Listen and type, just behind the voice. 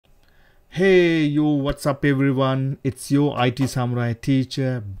Hey yo, what's up everyone? It's your IT Samurai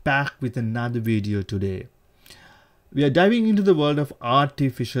teacher back with another video today. We are diving into the world of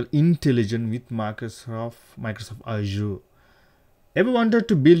artificial intelligence with Microsoft Azure. Ever wanted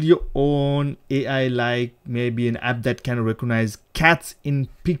to build your own AI, like maybe an app that can recognize cats in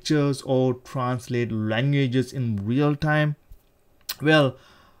pictures or translate languages in real time? Well,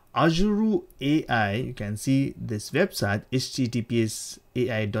 Azure AI, you can see this website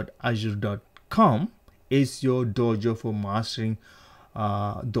https://ai.azure.com is your dojo for mastering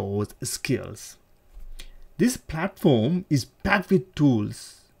those skills. This platform is packed with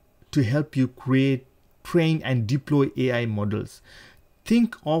tools to help you create, train and deploy AI models.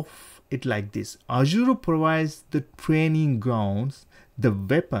 Think of it like this: Azure provides the training grounds, the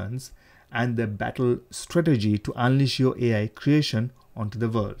weapons and the battle strategy to unleash your AI creation onto the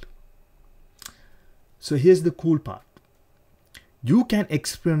world. So here's the cool part. You can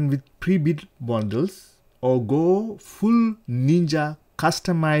experiment with pre-built models or go full ninja,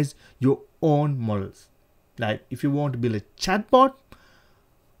 customize your own models. Like if you want to build a chatbot,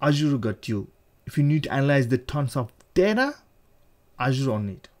 Azure got you. If you need to analyze the tons of data, Azure on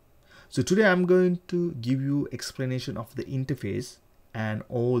it. So today I'm going to give you explanation of the interface and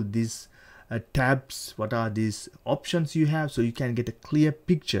all these tabs, what are these options you have, so you can get a clear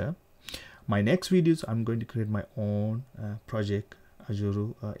picture. My next videos I'm going to create my own project,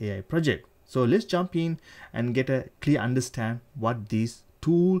 Azure AI project. So let's jump in and get a clear understand what this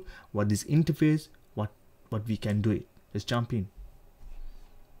tool, what this interface, what we can do it. Let's jump in.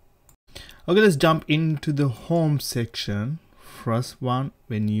 Okay, let's jump into the home section. First one,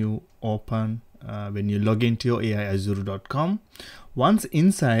 when you open when you log into your aiazure.com. Once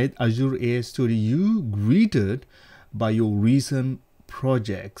inside Azure AI Studio, you greeted by your recent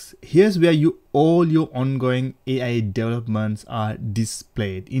projects. Here's where all your ongoing AI developments are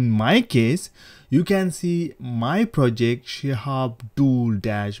displayed. In my case, you can see my project Shihab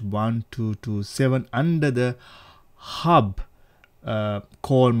Tool-1227 under the hub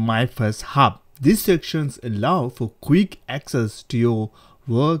called My First Hub. These sections allow for quick access to your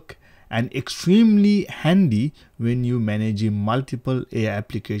work and extremely handy when you manage multiple AI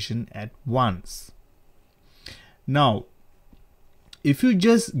applications at once. Now, if you're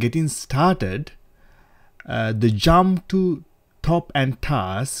just getting started, the jump to top and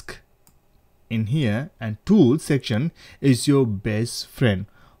task in here and tools section is your best friend.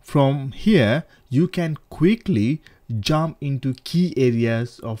 From here, you can quickly jump into key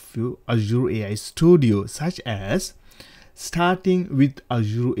areas of your Azure AI Studio, such as starting with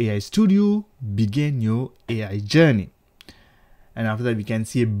Azure AI Studio, begin your AI journey. And after that, we can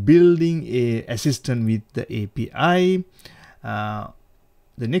see building a assistant with the API.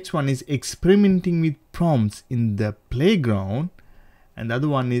 The next one is experimenting with prompts in the playground. And the other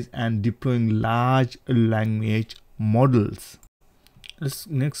one is deploying large language models. Let's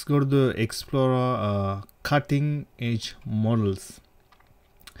next go to the Explorer cutting edge models.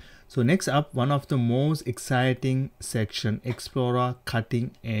 So next up, one of the most exciting section, Explorer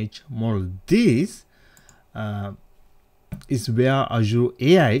cutting edge model. This is where Azure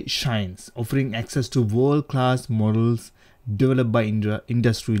AI shines, offering access to world-class models developed by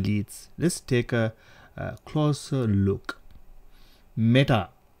industry leads. Let's take a closer look. Meta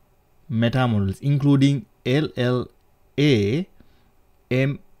models, including LLA,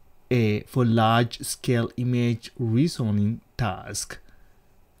 MA for large-scale image reasoning task.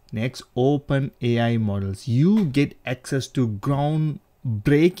 Next, open AI models. You get access to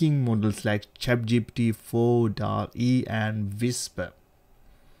groundbreaking models like ChatGPT 4, DALL-E, and Whisper.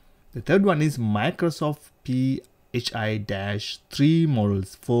 The third one is Microsoft PHI-3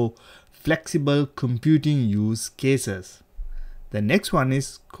 models for flexible computing use cases. The next one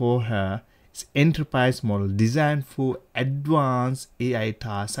is Cohere. It's enterprise model designed for advanced AI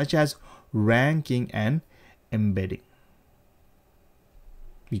tasks such as ranking and embedding.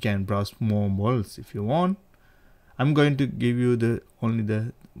 We can browse more models if you want. I'm going to give you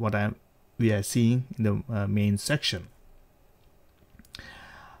what we are seeing in the main section.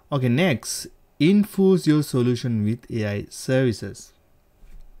 Okay, next, infuse your solution with AI services.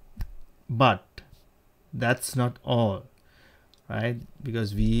 But that's not all, right?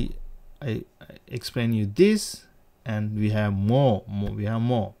 Because I explain you this, and we have more.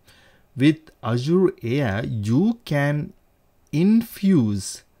 With Azure AI, you can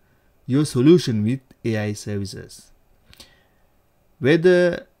infuse your solution with AI services.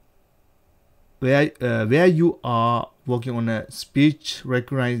 Where you are working on a speech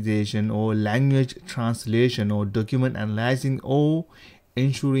recognition or language translation or document analyzing or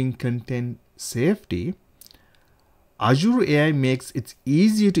ensuring content safety, Azure AI makes it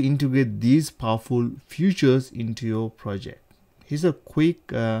easier to integrate these powerful features into your project. Here's a quick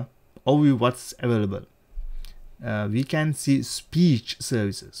overview what's available. We can see speech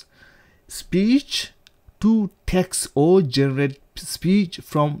services. Speech to text or generate speech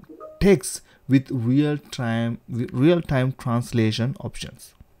from text with real-time translation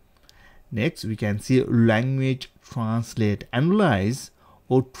options. Next, we can see language translate, analyze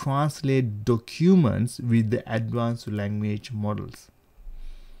or translate documents with the advanced language models.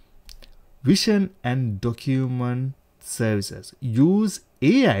 Vision and document services use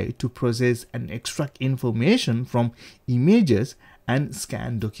AI to process and extract information from images and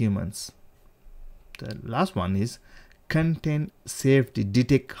scan documents. The last one is content safety,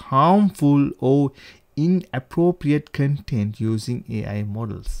 detect harmful or inappropriate content using AI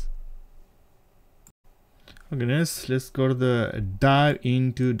models. Okay, let's go to the dive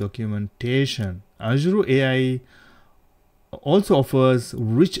into documentation. Azure AI also offers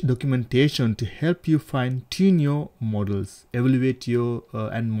rich documentation to help you fine-tune your models, evaluate your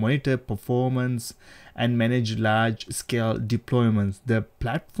and monitor performance, and manage large-scale deployments. The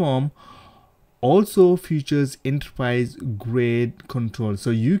platform also features enterprise-grade control, so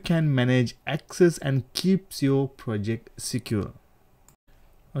you can manage access and keeps your project secure.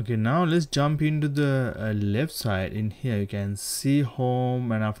 Okay, now let's jump into the left side. In here you can see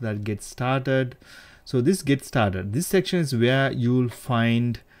home, and after that get started. So this get started, this section is where you'll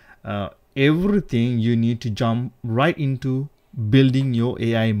find everything you need to jump right into building your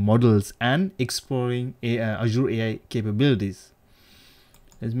AI models and exploring Azure AI capabilities.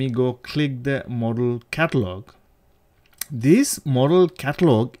 Let me go click the model catalog. This model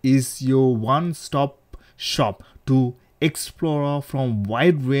catalog is your one-stop shop to explore from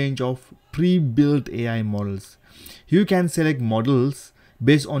wide range of pre-built AI models. You can select models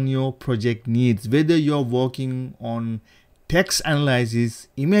based on your project needs, whether you're working on text analysis,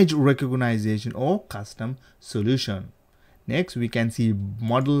 image recognition, or custom solution. Next, we can see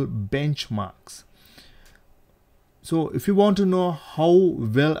model benchmarks. So if you want to know how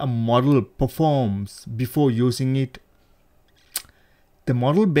well a model performs before using it, the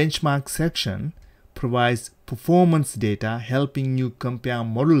model benchmark section provides performance data, helping you compare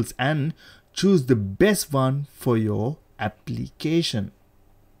models and choose the best one for your application.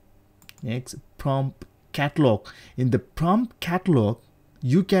 Next, prompt catalog. In the prompt catalog,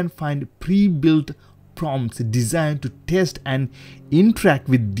 you can find pre-built prompts designed to test and interact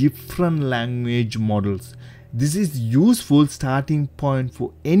with different language models. This is useful starting point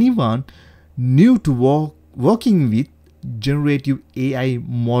for anyone new to working with generative AI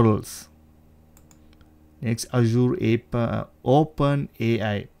models. Next, Azure Open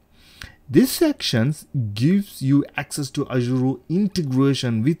AI. This section gives you access to Azure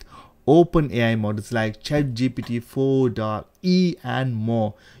integration with Open AI models like ChatGPT 4.e and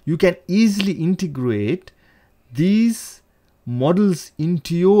more. You can easily integrate these models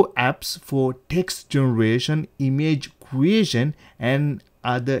into your apps for text generation, image creation, and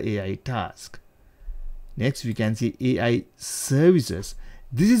other AI tasks. Next, we can see AI services.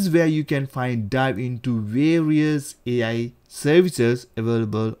 This is where you can dive into various AI services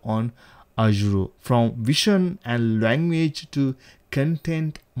available on Azure, from vision and language to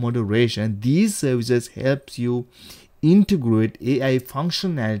content moderation. These services helps you integrate AI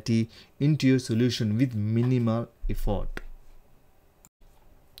functionality into your solution with minimal effort.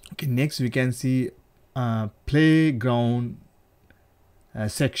 Okay, next we can see playground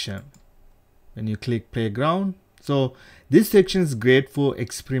section. When you click playground, so this section is great for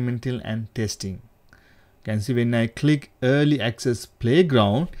experimental and testing. You can see when I click early access,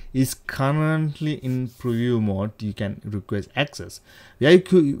 playground is currently in preview mode. You can request access.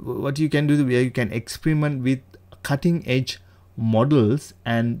 What you can do, where you can experiment with cutting edge models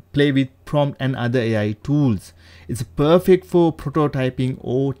and play with prompt and other AI tools. It's perfect for prototyping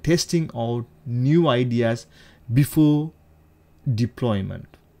or testing out new ideas before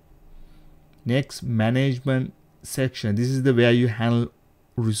deployment. Next, management section. This is where you handle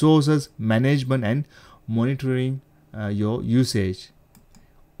resources management and monitoring your usage.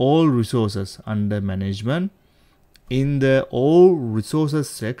 All resources under management. In the all resources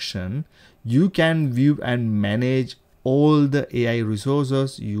section, you can view and manage all the AI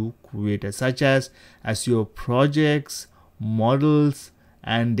resources you created, such as your projects, models,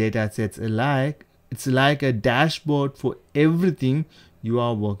 and data sets alike. It's like a dashboard for everything you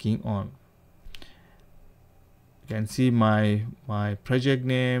are working on. You can see my project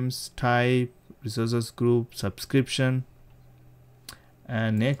names, type, resources group, subscription,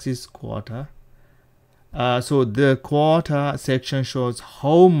 and next is quarter. So the quota section shows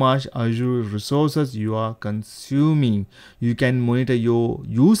how much Azure resources you are consuming. You can monitor your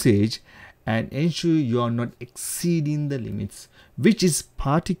usage and ensure you are not exceeding the limits, which is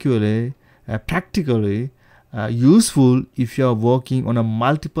particularly practically useful if you are working on a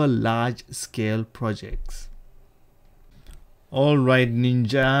multiple large scale projects. Alright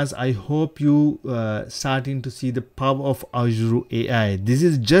ninjas, I hope you starting to see the power of Azure AI. This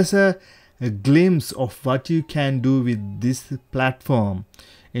is just a glimpse of what you can do with this platform.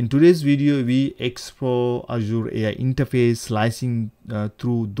 In today's video, we explore Azure AI interface, slicing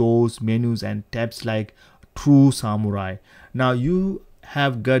through those menus and tabs like true samurai. Now you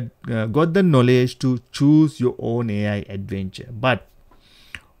have got the knowledge to choose your own AI adventure, but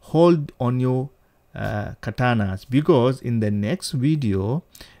hold on your katanas, because in the next video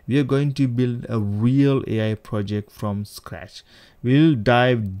we are going to build a real AI project from scratch. We'll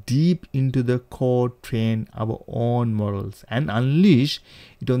dive deep into the code, train our own models and unleash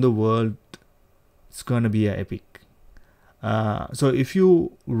it on the world. It's gonna be epic. So if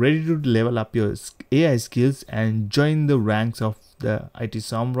you ready to level up your AI skills and join the ranks of the IT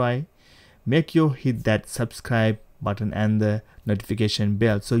samurai, make sure hit that subscribe button and the notification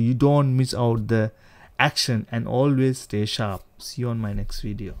bell so you don't miss out the action, and always stay sharp. See you on my next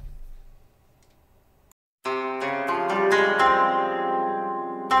video.